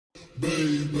We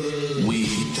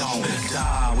don't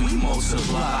die, we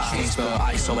multiply. Can't spell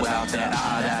ISO without that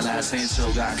I. That last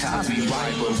intro got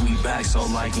copyright, but we back, so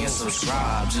like and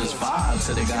subscribe. Just vibe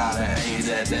to the guy that A,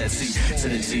 that C, to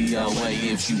the GOA.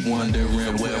 If you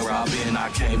wondering where I've been, I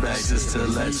came back just to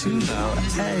let you know.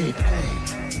 Hey, hey.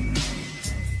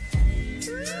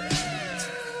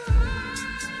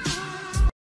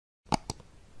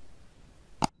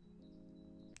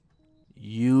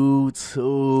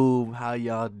 YouTube, how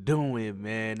y'all doing,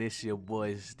 man? It's your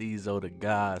boy STEEZO, the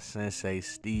God Sensei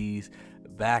Steez,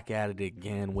 back at it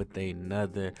again with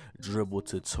another dribble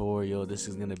tutorial. This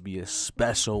is gonna be a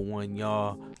special one,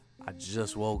 y'all. I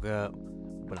just woke up,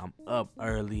 but I'm up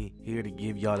early, here to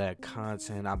give y'all that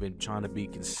content. I've been trying to be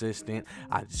consistent.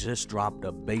 I just dropped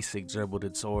a basic dribble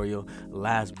tutorial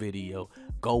last video.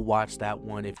 Go watch that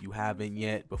one if you haven't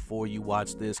yet before you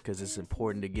watch this, because it's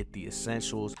important to get the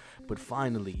essentials. But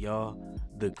finally, y'all,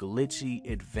 the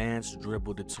glitchy advanced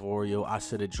dribble tutorial. I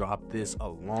should have dropped this a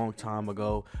long time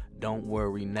ago. Don't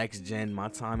worry, next gen my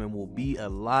timing will be a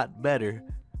lot better.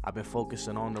 I've been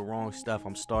focusing on the wrong stuff.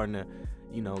 I'm starting to,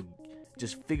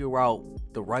 just figure out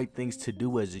the right things to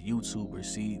do as a YouTuber.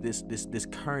 See, this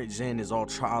current gen is all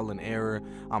trial and error.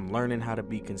 I'm learning how to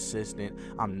be consistent.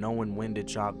 I'm knowing when to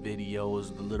drop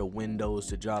videos, the little windows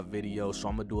to drop videos. So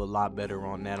I'm gonna do a lot better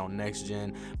on that on next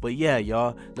gen. But yeah,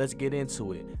 y'all, let's get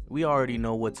into it. We already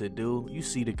know what to do. You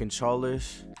see the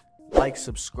controllers. Like,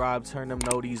 subscribe, turn them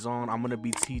noties on. I'm gonna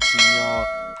be teaching y'all.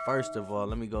 First of all,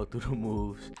 let me go through the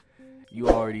moves. You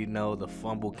already know the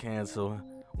fumble cancel.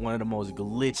 One of the most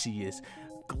glitchiest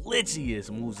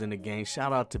moves in the game.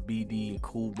 Shout out to BD and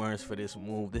Cool Burns for this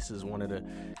move. This is one of the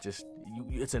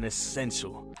it's an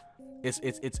essential.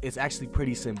 It's actually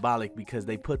pretty symbolic because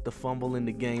they put the fumble in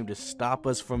the game to stop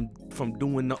us from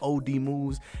doing the OD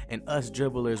moves, and us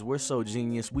dribblers, we're so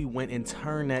genius, we went and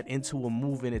turned that into a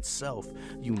move in itself.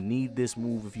 You need this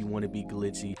move if you want to be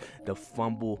glitchy. The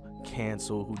fumble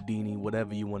cancel, Houdini,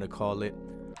 whatever you want to call it.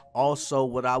 Also,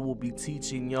 what I will be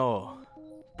teaching y'all,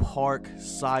 park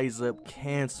size up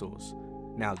cancels.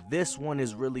 Now this one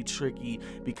is really tricky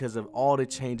because of all the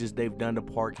changes they've done to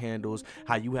park handles,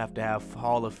 how you have to have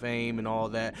Hall of Fame and all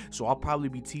that. So I'll probably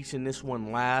be teaching this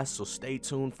one last, so stay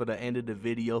tuned for the end of the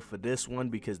video for this one,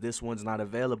 because this one's not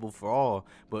available for all.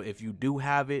 But if you do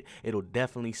have it, it'll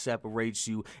definitely separate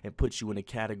you and put you in a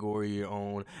category of your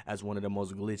own as one of the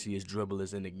most glitchiest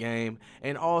dribblers in the game.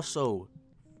 And also,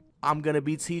 I'm gonna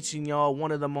be teaching y'all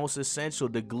one of the most essential,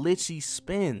 the glitchy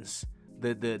spins,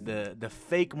 the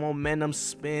fake momentum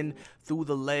spin through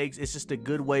the legs. It's just a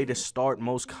good way to start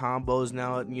most combos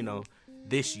now.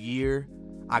 This year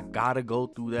I gotta go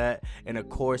through that. And of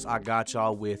course I got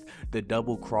y'all with the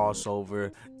double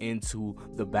crossover into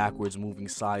the backwards moving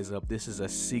size up. This is a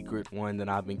secret one that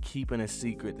I've been keeping a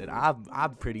secret, that I'm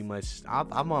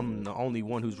the only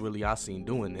one who's really seen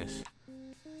doing this.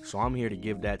 So I'm here to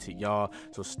give that to y'all.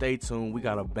 So stay tuned. We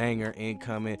got a banger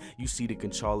incoming. You see the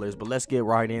controllers, but let's get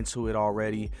right into it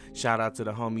already. Shout out to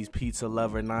the homies Pizza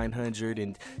Lover 900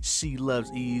 and She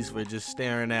Loves Ease for just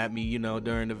staring at me,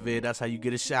 during the vid. That's how you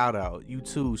get a shout out. You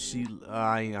too.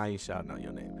 I ain't shouting out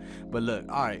your name. But look,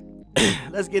 all right,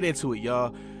 let's get into it,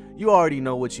 y'all. You already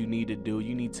know what you need to do.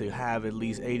 You need to have at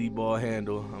least 80 ball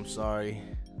handle. I'm sorry.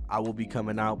 I will be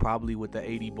coming out probably with the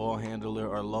 80 ball handler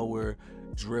or lower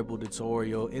dribble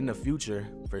tutorial in the future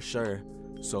for sure.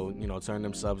 So turn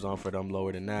them subs on for them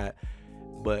lower than that.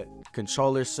 But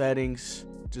controller settings,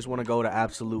 just want to go to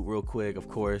absolute real quick. Of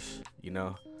course,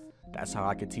 that's how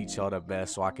I can teach y'all the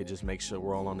best, so I could just make sure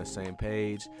we're all on the same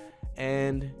page.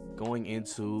 And going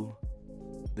into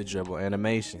the dribble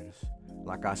animations,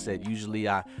 like I said, usually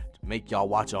I make y'all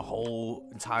watch a whole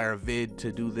entire vid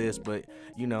to do this, but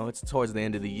it's towards the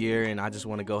end of the year and I just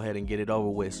want to go ahead and get it over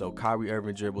with. So Kyrie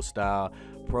Irving dribble style,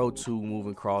 Pro 2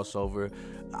 moving crossover.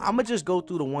 I'm gonna just go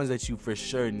through the ones that you for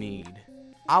sure need.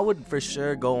 I would for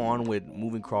sure go on with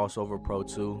moving crossover Pro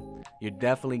 2. You're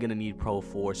definitely gonna need Pro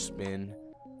 4 spin,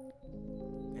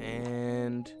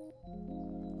 and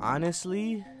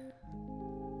honestly,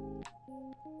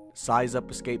 size up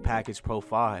escape package Pro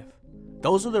 5.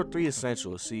 Those are the three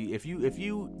essentials. See, if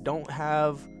you don't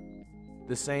have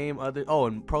the same other,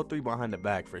 and Pro 3 behind the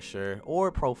back for sure,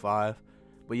 or Pro 5.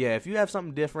 But yeah, if you have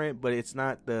something different, but it's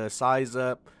not the size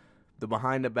up, the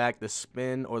behind the back, the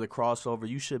spin, or the crossover,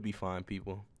 you should be fine,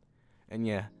 people. And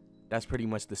yeah, that's pretty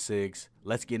much the SIGS.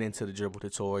 Let's get into the dribble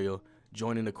tutorial.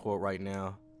 Joining the court right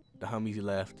now. The homies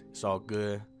left. It's all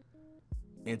good.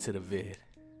 Into the vid.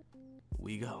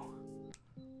 We go.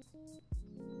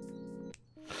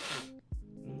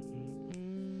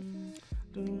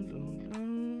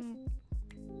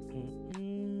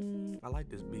 I like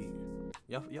this beat.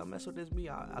 Y'all mess with this me?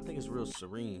 I think it's real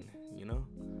serene, you know?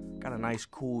 Got a nice,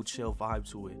 cool, chill vibe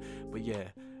to it. But yeah,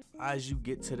 as you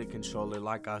get to the controller,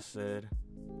 like I said,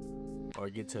 or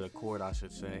get to the court, I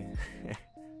should say.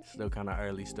 Still kind of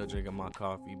early, still drinking my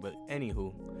coffee. But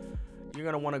anywho, you're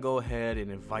going to want to go ahead and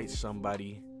invite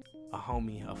somebody, a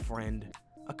homie, a friend,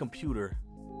 a computer,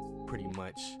 pretty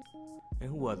much. And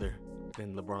who other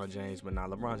than LeBron James? But nah,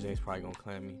 LeBron James probably going to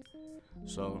clan me.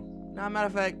 So, nah, matter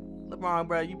of fact, LeBron,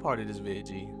 bro, you part of this vid,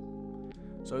 G.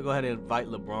 So we go ahead and invite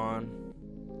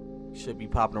LeBron. Should be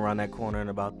popping around that corner in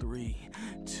about 3,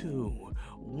 2,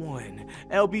 1.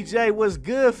 LBJ, what's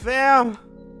good, fam?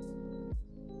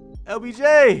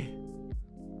 LBJ.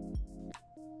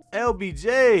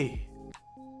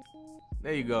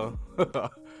 There you go.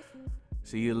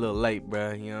 See, you a little late,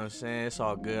 bro. You know what I'm saying? It's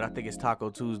all good. I think it's Taco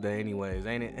Tuesday anyways,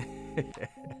 ain't it?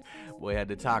 Boy had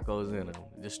the tacos in him.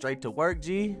 Just straight to work,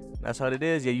 G. That's how it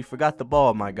is. Yeah, you forgot the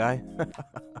ball, my guy.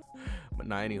 But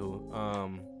nah,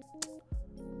 anywho.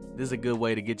 This is a good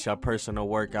way to get your personal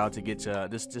workout, to get your,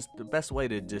 this just the best way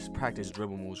to just practice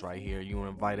dribble moves right here. You want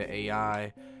to invite an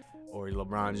AI or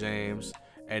LeBron James,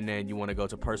 and then you want to go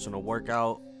to personal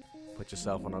workout, put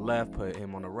yourself on the left, put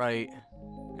him on the right,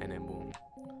 and then boom.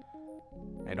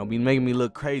 And don't be making me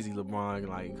look crazy, LeBron.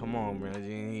 Like, come on, bro.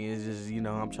 It's just, you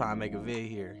know, I'm trying to make a vid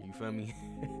here. You feel me?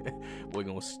 We're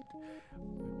going to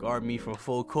guard me from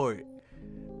full court.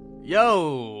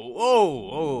 Yo,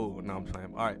 oh, no, I'm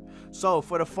playing. All right, so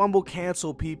for the fumble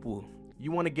cancel people,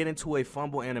 you want to get into a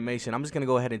fumble animation. I'm just going to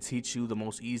go ahead and teach you the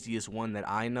most easiest one that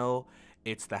I know.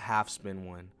 It's the half spin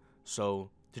one. So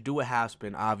to do a half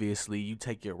spin, obviously, you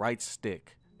take your right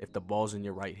stick if the ball's in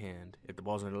your right hand. If the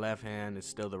ball's in the left hand, it's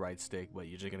still the right stick, but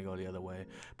you're just going to go the other way.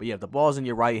 But yeah, if the ball's in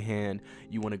your right hand,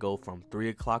 you want to go from 3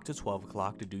 o'clock to 12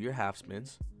 o'clock to do your half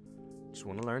spins. Just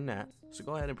want to learn that. So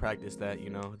go ahead and practice that. You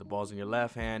know, the ball's in your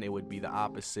left hand, it would be the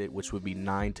opposite, which would be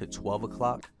 9 to 12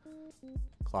 o'clock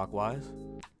clockwise.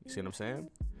 You see what I'm saying?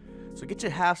 So get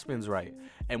your half spins right.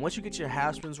 And once you get your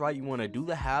half spins right, you want to do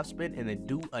the half spin and then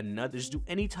do another. Just do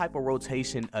any type of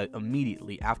rotation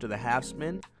immediately after the half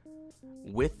spin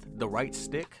with the right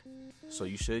stick. So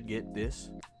you should get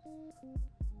this.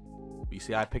 You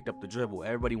see, I picked up the dribble.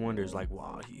 Everybody wonders, like,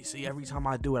 wow, you see, every time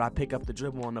I do it, I pick up the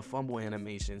dribble on the fumble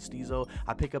animation. STEEZO,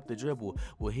 I pick up the dribble.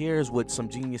 Well, here's what some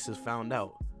geniuses found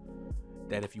out.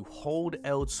 That if you hold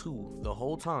L2 the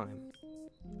whole time,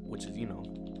 which is, you know,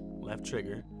 left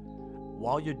trigger,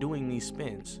 while you're doing these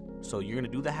spins, so you're going to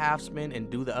do the half spin and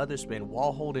do the other spin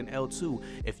while holding L2.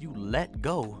 If you let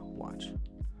go, watch.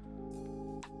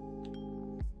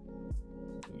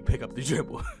 You pick up the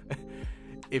dribble.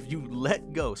 If you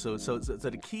let go, so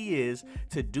the key is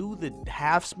to do the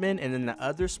half spin and then the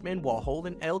other spin while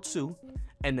holding L2,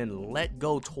 and then let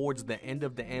go towards the end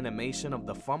of the animation of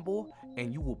the fumble,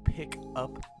 and you will pick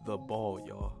up the ball,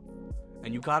 y'all.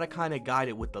 And you gotta kind of guide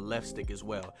it with the left stick as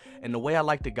well. And the way I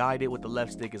like to guide it with the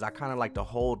left stick is I kind of like to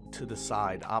hold to the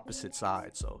side, the opposite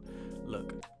side. So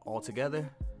look, all together,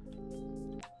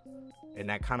 and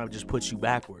that kind of just puts you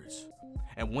backwards.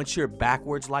 And once you're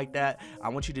backwards like that, I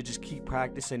want you to just keep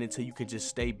practicing until you can just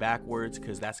stay backwards,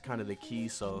 because that's kind of the key.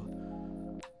 So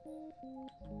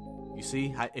you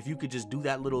see, if you could just do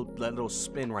that little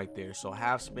spin right there. So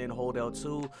half spin, hold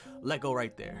L2, let go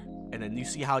right there. And then you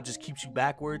see how it just keeps you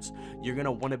backwards? You're going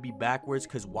to want to be backwards,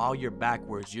 because while you're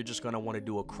backwards, you're just going to want to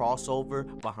do a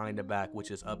crossover behind the back,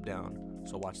 which is up, down.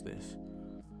 So watch this.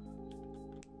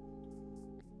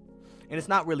 And it's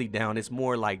not really down, it's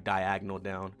more like diagonal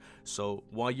down. So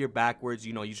while you're backwards,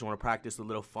 you know, you just want to practice a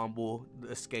little fumble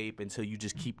escape until you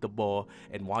just keep the ball.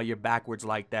 And while you're backwards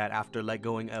like that, after let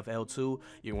going of L2,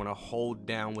 you want to hold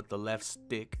down with the left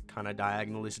stick, kind of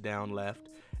diagonalish down left,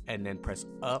 and then press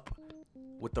up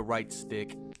with the right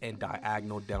stick and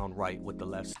diagonal down right with the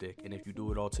left stick. And if you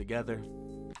do it all together,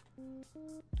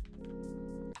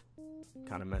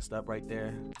 kind of messed up right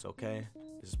there, it's okay.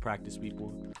 This is practice,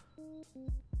 people.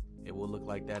 It will look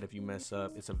like that if you mess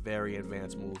up. It's a very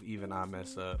advanced move. Even I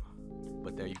mess up.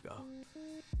 But there you go.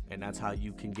 And that's how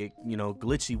you can get, you know,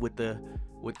 glitchy with the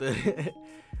with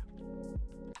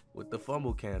the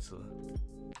fumble cancel.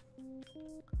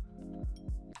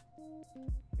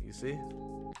 You see?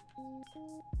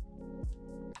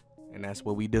 And that's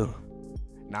what we do.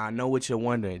 Now I know what you're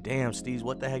wondering. Damn, Steez,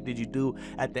 what the heck did you do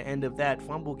at the end of that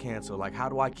fumble cancel? Like, how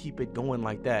do I keep it going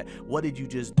like that? What did you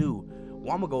just do?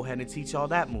 Well, I'm going to go ahead and teach y'all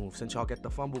that move since y'all get the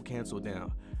fumble cancel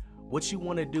down. What you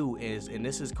want to do is, and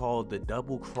this is called the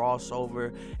double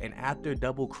crossover, and after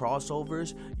double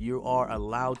crossovers, you are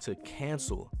allowed to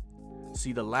cancel.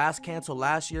 See, the last cancel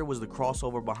last year was the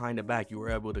crossover behind the back. You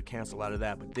were able to cancel out of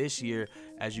that. But this year,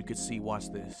 as you can see,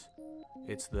 watch this.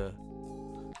 It's the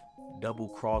double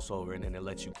crossover, and then it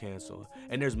lets you cancel.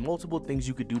 And there's multiple things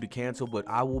you could do to cancel, but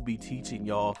I will be teaching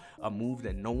y'all a move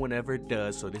that no one ever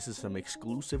does, so this is some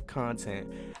exclusive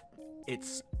content.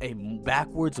 It's a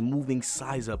backwards moving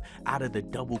size up out of the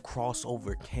double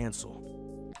crossover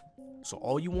cancel. So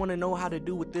all you want to know how to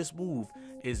do with this move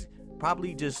is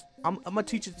probably just, I'm gonna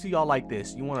teach it to y'all like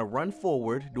this. You want to run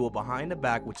forward, do a behind the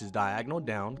back, which is diagonal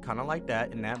down, kind of like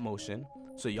that in that motion.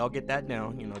 So y'all get that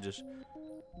down, you know, just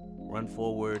run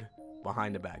forward,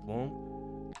 behind the back,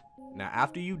 boom. Now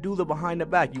after you do the behind the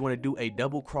back, you want to do a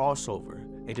double crossover.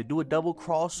 And to do a double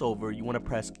crossover, you want to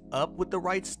press up with the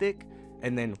right stick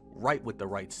and then right with the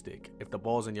right stick if the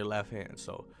ball's in your left hand.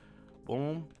 So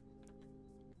boom,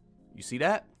 you see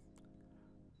that?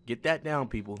 Get that down,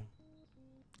 people.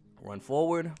 Run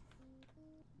forward,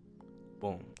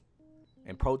 boom.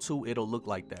 In Pro 2 it'll look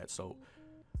like that. So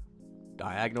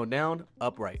diagonal down,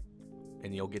 upright,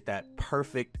 and you'll get that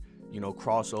perfect, you know,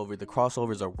 crossover. The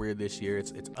crossovers are weird this year.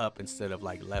 It's up instead of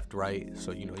like left right,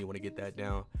 so you know you want to get that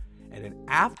down. And then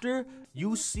after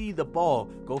you see the ball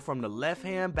go from the left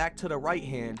hand back to the right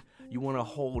hand, you want to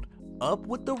hold up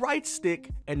with the right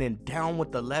stick and then down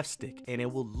with the left stick, and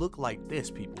it will look like this,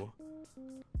 people.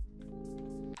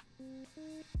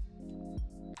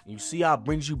 You see how it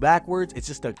brings you backwards? It's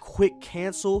just a quick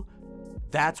cancel.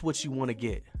 That's what you want to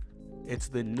get. It's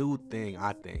the new thing,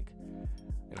 I think.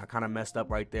 And I kind of messed up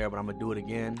right there, but I'm going to do it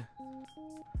again.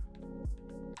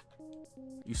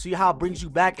 You see how it brings you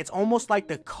back? It's almost like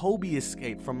the Kobe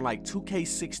escape from like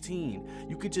 2K16.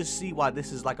 You could just see why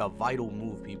this is like a vital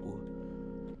move, people.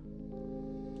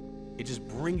 It just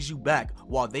brings you back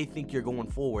while they think you're going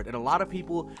forward. And a lot of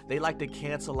people, they like to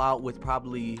cancel out with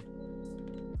probably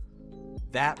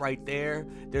that right there.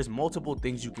 There's multiple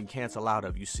things you can cancel out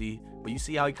of, you see. But you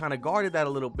see how he kind of guarded that a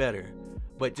little better.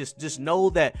 But just know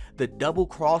that the double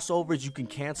crossovers, you can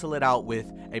cancel it out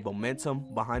with a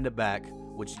momentum behind the back,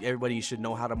 which everybody should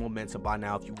know how to momentum by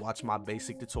now if you watch my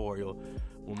basic tutorial.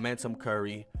 Momentum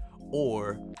curry,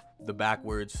 or the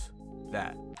backwards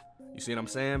that. You see what I'm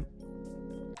saying?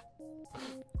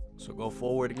 So go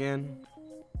forward again.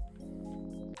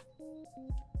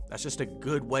 That's just a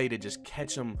good way to just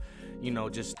catch them, you know,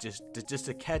 just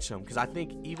to catch him. Because I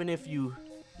think even if you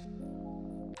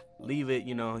leave it,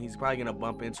 you know, he's probably gonna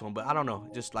bump into him. But I don't know,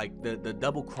 just like the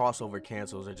double crossover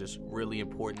cancels are just really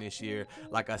important this year.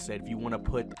 Like I said, if you want to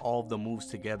put all of the moves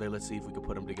together, let's see if we can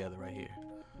put them together right here.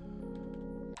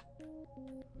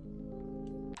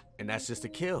 And that's just a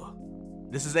kill.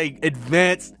 This is a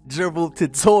advanced dribble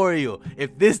tutorial.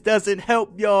 If this doesn't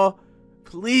help y'all,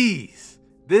 please,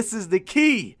 this is the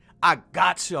key. I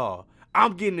got y'all.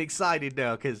 I'm getting excited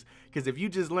now because if you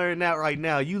just learned that right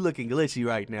now, you looking glitchy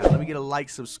right now. Let me get a like,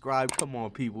 subscribe. Come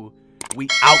on, people. We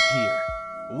out here.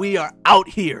 We are out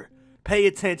here. Pay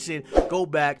attention. Go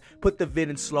back. Put the vid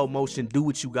in slow motion. Do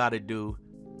what you got to do.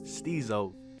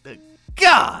 STEEZO. The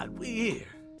God, we here.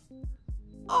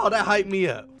 Oh, that hyped me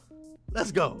up.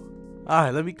 Let's go. All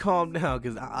right, let me calm down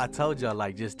because I told y'all,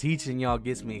 like, just teaching y'all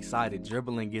gets me excited.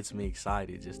 Dribbling gets me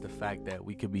excited. Just the fact that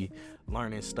we could be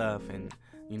learning stuff and,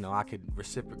 you know, I could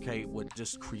reciprocate what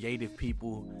just creative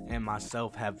people and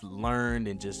myself have learned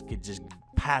and just could just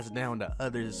pass down to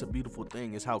others. It's a beautiful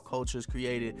thing. It's how culture is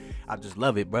created. I just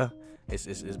love it, bro.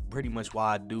 It's pretty much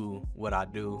why I do what I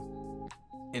do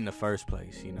in the first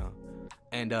place, you know.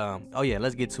 And, oh, yeah,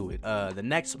 let's get to it. The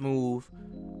next move,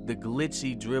 the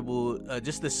glitchy dribble,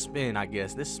 just the spin, I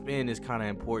guess. This spin is kind of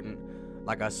important.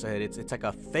 Like I said, it's like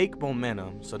a fake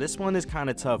momentum. So this one is kind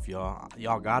of tough, y'all.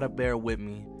 Y'all got to bear with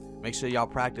me. Make sure y'all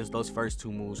practice those first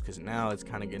two moves because now it's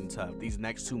kind of getting tough. These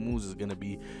next two moves is going to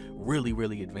be really,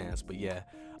 really advanced. But yeah,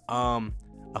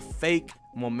 a fake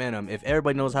momentum. If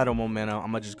everybody knows how to momentum,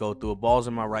 I'm going to just go through it. Ball's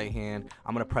in my right hand.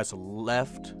 I'm going to press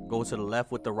left, go to the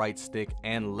left with the right stick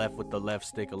and left with the left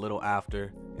stick a little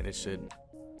after. And it should,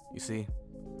 you see?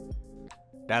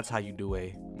 That's how you do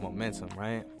a momentum,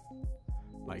 right?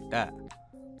 Like that.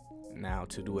 Now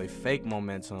to do a fake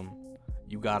momentum,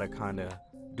 you got to kind of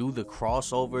do the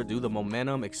crossover, do the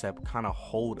momentum, except kind of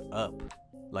hold up,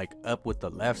 like up with the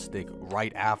left stick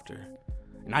right after.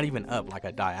 Not even up, like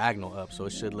a diagonal up, so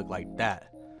it should look like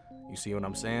that. You see what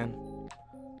I'm saying?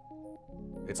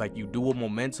 It's like you do a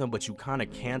momentum, but you kind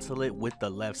of cancel it with the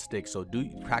left stick. So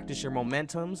practice your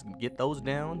momentums, get those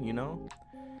down, you know?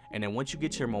 And then once you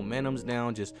get your momentums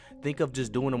down, just think of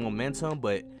just doing a momentum,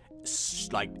 but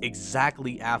like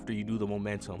exactly after you do the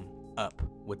momentum up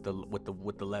with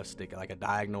the left stick, like a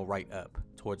diagonal right up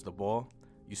towards the ball.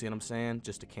 You see what I'm saying?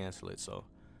 Just to cancel it. So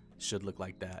it should look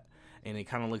like that. And it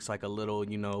kind of looks like a little,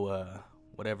 you know,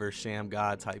 whatever sham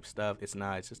god type stuff. It's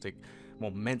not. It's just a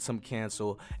momentum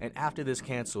cancel, and after this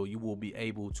cancel you will be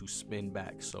able to spin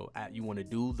back. So you want to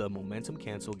do the momentum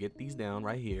cancel, get these down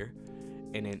right here,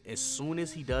 and then as soon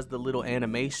as he does the little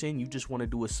animation, you just want to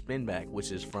do a spin back,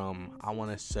 which is from, I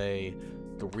want to say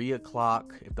 3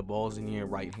 o'clock if the ball's in your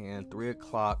right hand, 3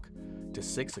 o'clock to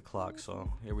 6 o'clock. So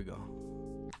here we go.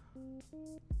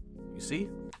 You see,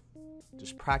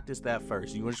 just practice that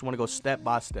first. You just want to go step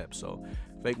by step. So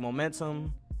fake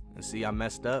momentum, and see I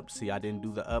messed up. See, I didn't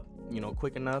do the up,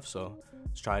 quick enough. So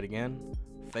let's try it again.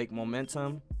 Fake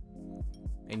momentum,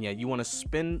 and yeah, you want to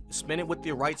spin it with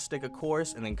your right stick, of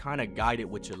course, and then kind of guide it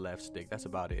with your left stick. That's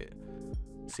about it.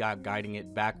 See, I'm guiding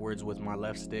it backwards with my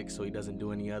left stick so he doesn't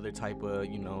do any other type of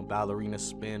ballerina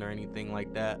spin or anything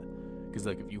like that. Because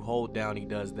like if you hold down, he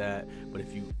does that, but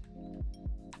if you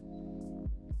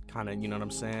kind of, what I'm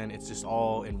saying, it's just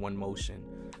all in one motion.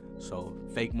 So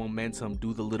fake momentum,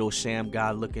 do the little sham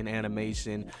guy looking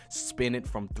animation, spin it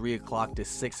from 3 o'clock to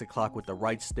 6 o'clock with the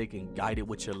right stick, and guide it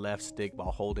with your left stick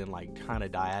while holding like kind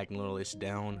of diagonalish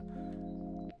down.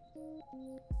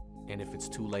 And if it's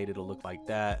too late, it'll look like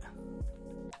that.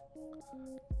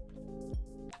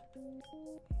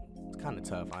 It's kind of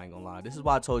tough, I ain't gonna lie. This is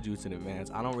why I told you it's in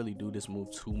advance. I don't really do this move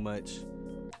too much,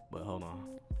 but hold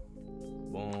on.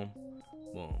 Boom,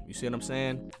 boom. You see what I'm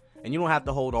saying? And you don't have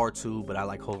to hold R2, but I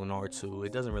like holding R2.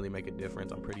 It doesn't really make a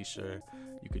difference. I'm pretty sure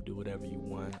you could do whatever you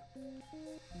want.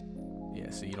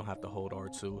 Yeah, so you don't have to hold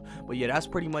R2. But yeah, that's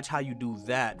pretty much how you do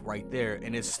that right there.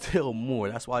 And it's still more.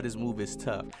 That's why this move is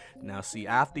tough. Now, see,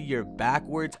 after you're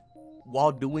backwards,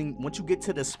 once you get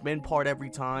to the spin part every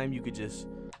time, you could just...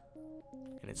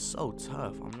 And it's so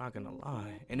tough, I'm not gonna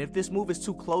lie. And if this move is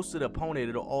too close to the opponent,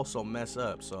 it'll also mess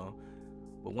up. So,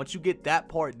 but once you get that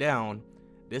part down,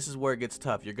 this is where it gets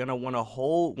tough. You're gonna want to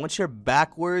hold, once you're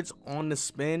backwards on the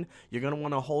spin, you're gonna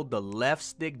want to hold the left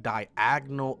stick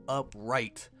diagonal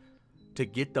upright to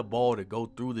get the ball to go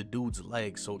through the dude's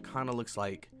legs. So it kind of looks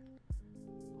like,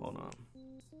 hold on.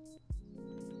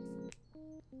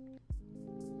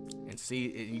 And see,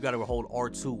 you got to hold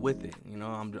R2 with it.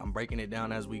 I'm breaking it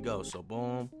down as we go. So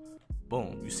boom,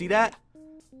 boom. You see that?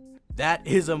 That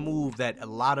is a move that a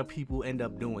lot of people end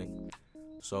up doing.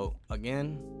 So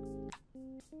again,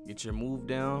 get your move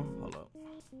down. Hold up.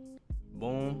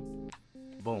 Boom,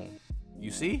 boom.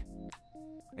 You see?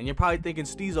 And you're probably thinking,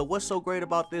 STEEZO, what's so great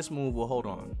about this move? Well, hold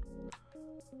on.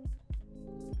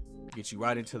 Get you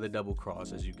right into the double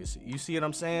cross, as you can see. You see what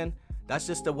I'm saying? That's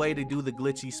just the way to do the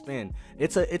glitchy spin.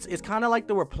 It's kind of like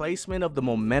the replacement of the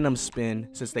momentum spin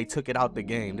since they took it out the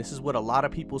game. This is what a lot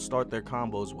of people start their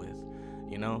combos with,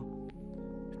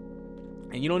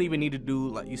 And you don't even need to do,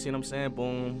 like, you see what I'm saying?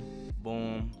 Boom,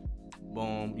 boom,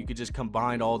 boom. You could just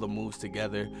combine all the moves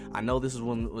together. I know this is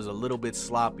one that was a little bit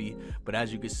sloppy, but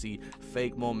as you can see,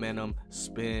 fake momentum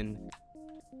spin,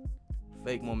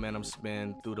 fake momentum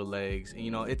spin through the legs.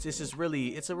 And, it's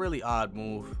a really odd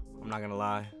move. I'm not gonna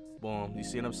lie. Boom. You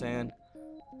see what I'm saying?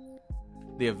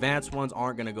 The advanced ones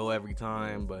aren't gonna go every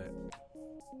time, but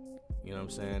you know what I'm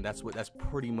saying? That's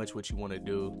pretty much what you want to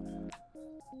do.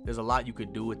 There's a lot you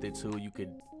could do with it too. You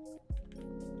could,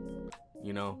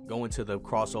 go into the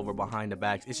crossover behind the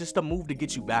backs. It's just a move to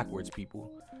get you backwards,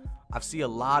 people. I've seen a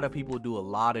lot of people do a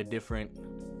lot of different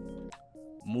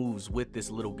moves with this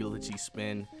little glitchy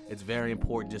spin. It's very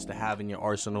important just to have in your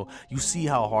arsenal. You see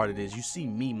how hard it is. You see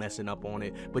me messing up on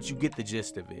it, but you get the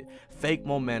gist of it. Fake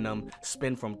momentum,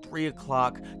 spin from 3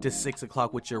 o'clock to 6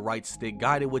 o'clock with your right stick,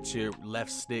 guide it with your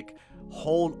left stick,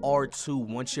 hold R2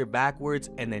 once you're backwards,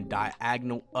 and then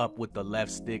diagonal up with the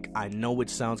left stick. I know it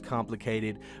sounds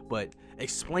complicated, but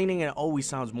explaining it always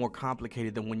sounds more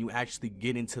complicated than when you actually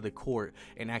get into the court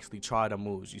and actually try the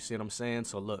moves. You see what I'm saying?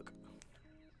 So look,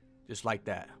 just like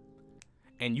that.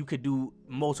 And you could do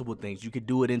multiple things. You could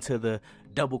do it into the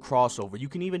double crossover. You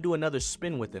can even do another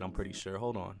spin with it, I'm pretty sure.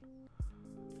 Hold on.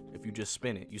 If you just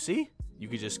spin it, you see? You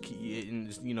could just,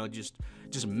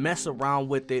 just mess around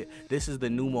with it. This is the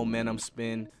new momentum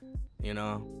spin.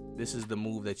 This is the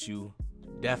move that you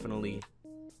definitely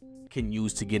can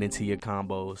use to get into your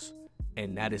combos.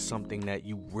 And that is something that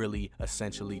you really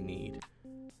essentially need.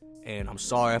 And I'm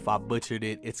sorry if I butchered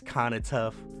it. It's kind of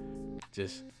tough.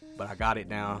 But I got it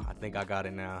now. I think I got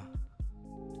it now.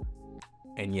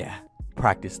 And yeah,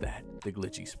 practice that, the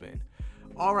glitchy spin.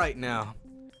 All right, now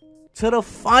to the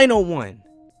final one,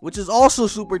 which is also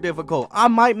super difficult. I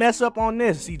might mess up on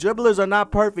this. See, dribblers are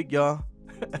not perfect, y'all.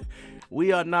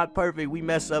 We are not perfect. We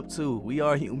mess up too. We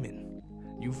are human.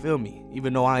 You feel me?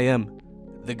 Even though I am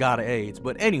the god of AIDS.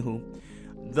 But anywho,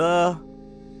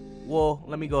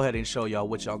 let me go ahead and show y'all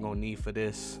what y'all gonna need for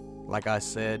this. Like I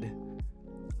said,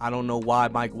 I don't know why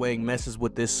Mike Wang messes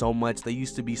with this so much. They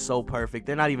used to be so perfect.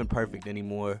 They're not even perfect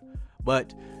anymore.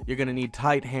 But you're going to need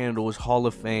tight handles, Hall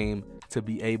of Fame, to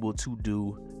be able to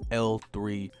do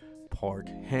L3 park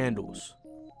handles.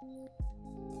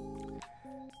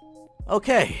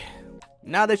 Okay,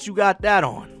 now that you got that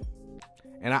on,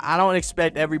 and I don't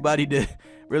expect everybody to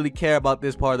really care about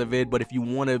this part of the vid, but if you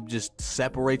want to just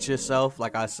separate yourself,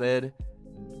 like I said,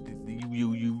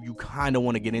 you kind of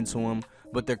want to get into them,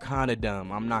 but they're kind of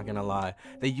dumb. I'm not gonna lie.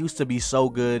 They used to be so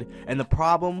good, and the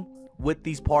problem with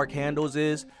these park handles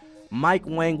is Mike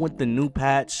Wang with the new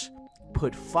patch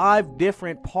put 5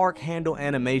 different park handle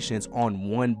animations on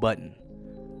one button.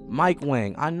 Mike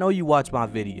Wang, I know you watch my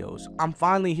videos. I'm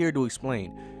finally here to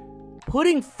explain.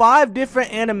 Putting 5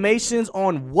 different animations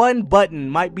on one button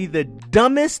might be the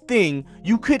dumbest thing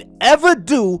you could ever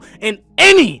do in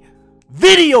any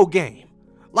video game.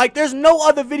 Like, there's no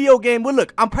other video game. But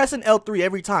look, I'm pressing L3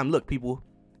 every time. Look, people,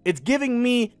 it's giving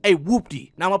me a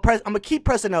whoopty. Now I'm gonna keep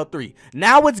pressing L3.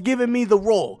 Now it's giving me the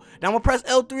roll. Now I'm gonna press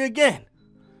L3 again,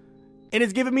 and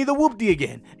it's giving me the whoopty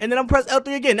again. And then I'm press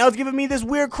L3 again. Now it's giving me this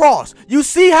weird cross. You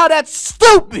see how that's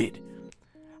stupid?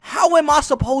 How am I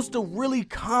supposed to really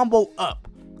combo up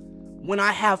when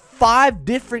I have 5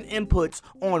 different inputs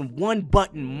on one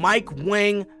button? Mike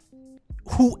Wang,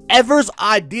 whoever's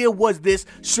idea was this,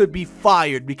 should be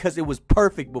fired, because it was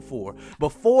perfect before.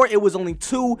 Before it was only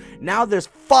 2. Now there's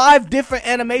 5 different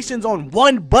animations on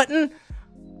one button.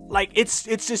 Like, it's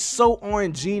just so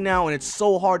RNG now, and it's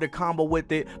so hard to combo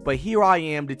with it. But here I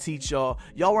am to teach y'all.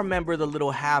 Y'all remember the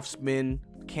little half spin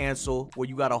cancel where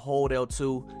you gotta hold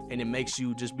L2 and it makes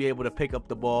you just be able to pick up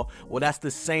the ball? Well, that's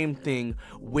the same thing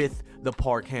with the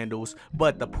park handles,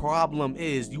 but the problem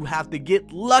is you have to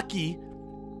get lucky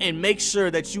and make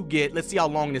sure that you get, let's see how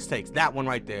long this takes. That one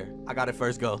right there. I got it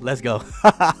first go. Let's go.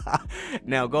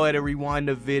 Now go ahead and rewind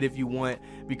the vid if you want,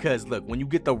 because look, when you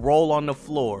get the roll on the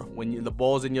floor, when the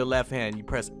ball's in your left hand, you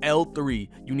press L3.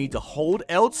 You need to hold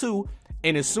L2,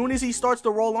 and as soon as he starts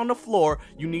to roll on the floor,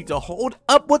 you need to hold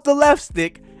up with the left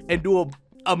stick and do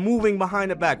a moving behind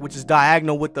the back, which is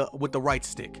diagonal with the right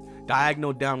stick.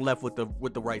 Diagonal down left with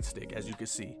the right stick, as you can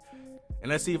see. And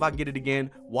let's see if I can get it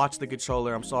again. Watch the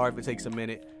controller. I'm sorry if it takes a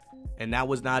minute. And that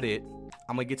was not it.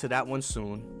 I'm going to get to that one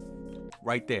soon.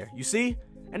 Right there. You see?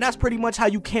 And that's pretty much how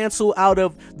you cancel out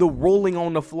of the rolling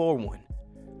on the floor one.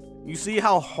 You see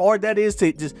how hard that is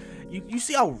to just... You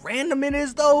see how random it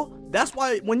is, though? That's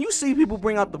why when you see people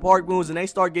bring out the park moves and they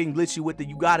start getting glitchy with it,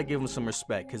 you got to give them some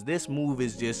respect. Because this move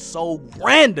is just so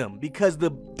random. Because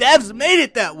the devs made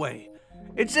it that way.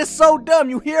 It's just so dumb.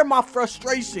 You hear my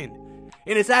frustration.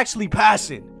 And it's actually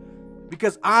passion,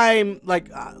 because I'm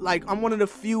I'm one of the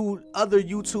few other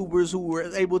YouTubers who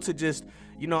were able to just,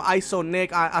 you know, ISO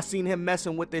Nick. I seen him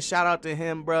messing with this. Shout out to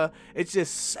him, bruh. It's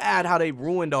just sad how they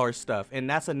ruined our stuff. And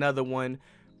that's another one.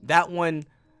 That one,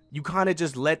 you kind of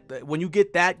just let when you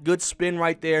get that good spin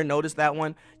right there. Notice that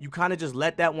one. You kind of just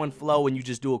let that one flow, and you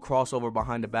just do a crossover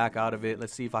behind the back out of it.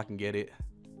 Let's see if I can get it.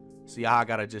 See how I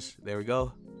gotta just, there we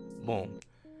go, boom.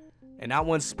 And that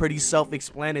one's pretty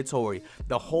self-explanatory.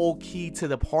 The whole key to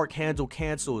the park handle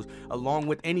cancels, along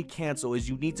with any cancel, is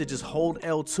you need to just hold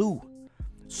L2.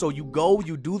 So you go,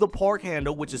 you do the park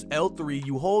handle, which is L3,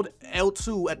 you hold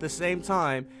L2 at the same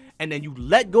time, and then you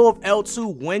let go of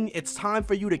L2 when it's time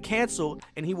for you to cancel,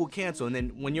 and he will cancel. And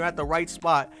then when you're at the right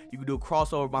spot, you can do a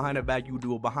crossover behind the back, you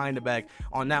do a behind the back.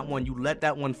 On that one, you let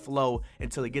that one flow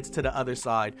until it gets to the other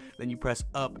side, then you press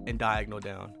up and diagonal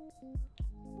down.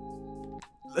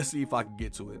 Let's see if I can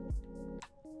get to it.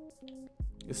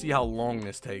 Let's see how long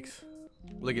this takes.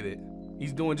 Look at it.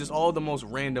 He's doing just all the most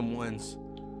random ones.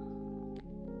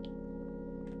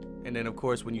 And then, of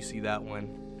course, when you see that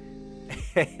one.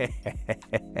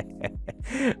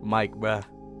 Mike, bruh,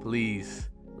 please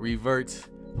revert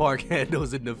park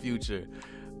handles in the future.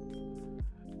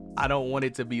 I don't want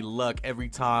it to be luck every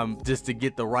time just to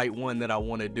get the right one that I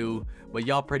want to do. But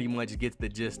y'all pretty much get the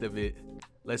gist of it.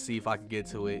 Let's see if I can get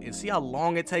to it and see how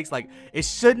long it takes. Like, it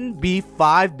shouldn't be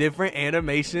 5 different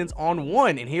animations on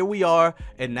one. And here we are.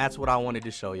 And that's what I wanted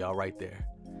to show y'all right there.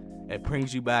 It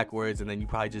brings you backwards, and then you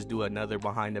probably just do another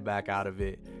behind the back out of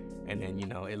it. And then, you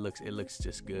know, it looks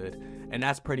just good. And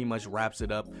that's pretty much wraps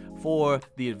it up for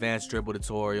the advanced dribble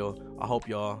tutorial. I hope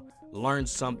y'all learned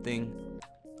something.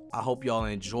 I hope y'all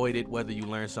enjoyed it, whether you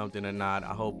learned something or not.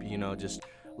 I hope, you know, just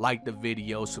like the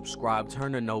video, subscribe,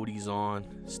 turn the noties on.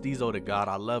 STEEZO to God.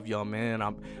 I love y'all, man.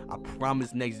 I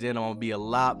promise next day I'm gonna be a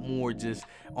lot more just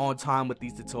on time with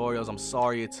these tutorials. I'm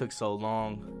sorry it took so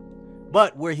long,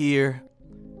 but we're here,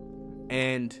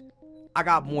 and I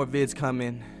got more vids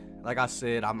coming. Like I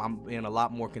said, I'm being a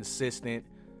lot more consistent.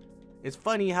 It's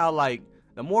funny how, like,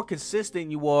 the more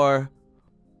consistent you are,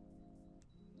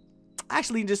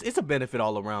 actually, just it's a benefit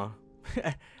all around.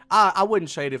 I wouldn't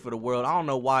trade it for the world. I don't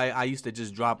know why I used to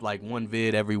just drop like one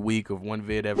vid every week or one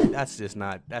vid every. That's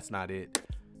not it.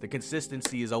 The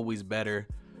consistency is always better.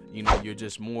 You know, you're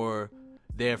just more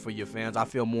there for your fans. I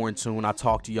feel more in tune. I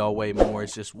talk to y'all way more.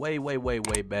 It's just way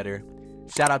better.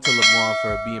 Shout out to LeBron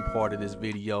for being part of this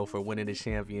video, for winning the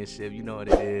championship. You know what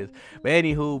it is. But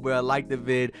anywho, bro, like the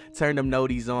vid, turn them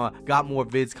noties on. Got more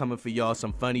vids coming for y'all.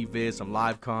 Some funny vids, some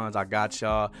live cons. I got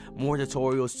y'all. More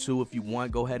tutorials too. If you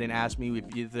want, go ahead and ask me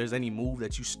if there's any move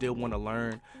that you still want to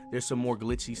learn. There's some more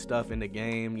glitchy stuff in the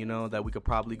game, you know, that we could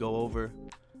probably go over.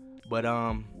 But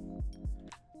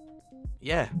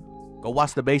yeah, go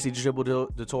watch the basic dribble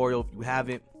tutorial if you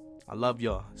haven't. I love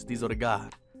y'all. STEEZO the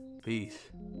God. Peace.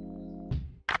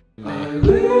 I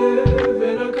live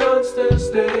in a constant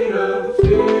state of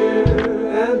fear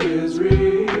and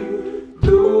misery.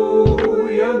 Do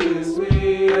you miss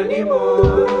me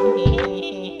anymore?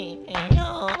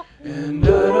 And I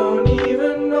don't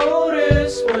even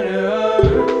notice when it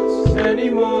hurts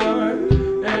anymore.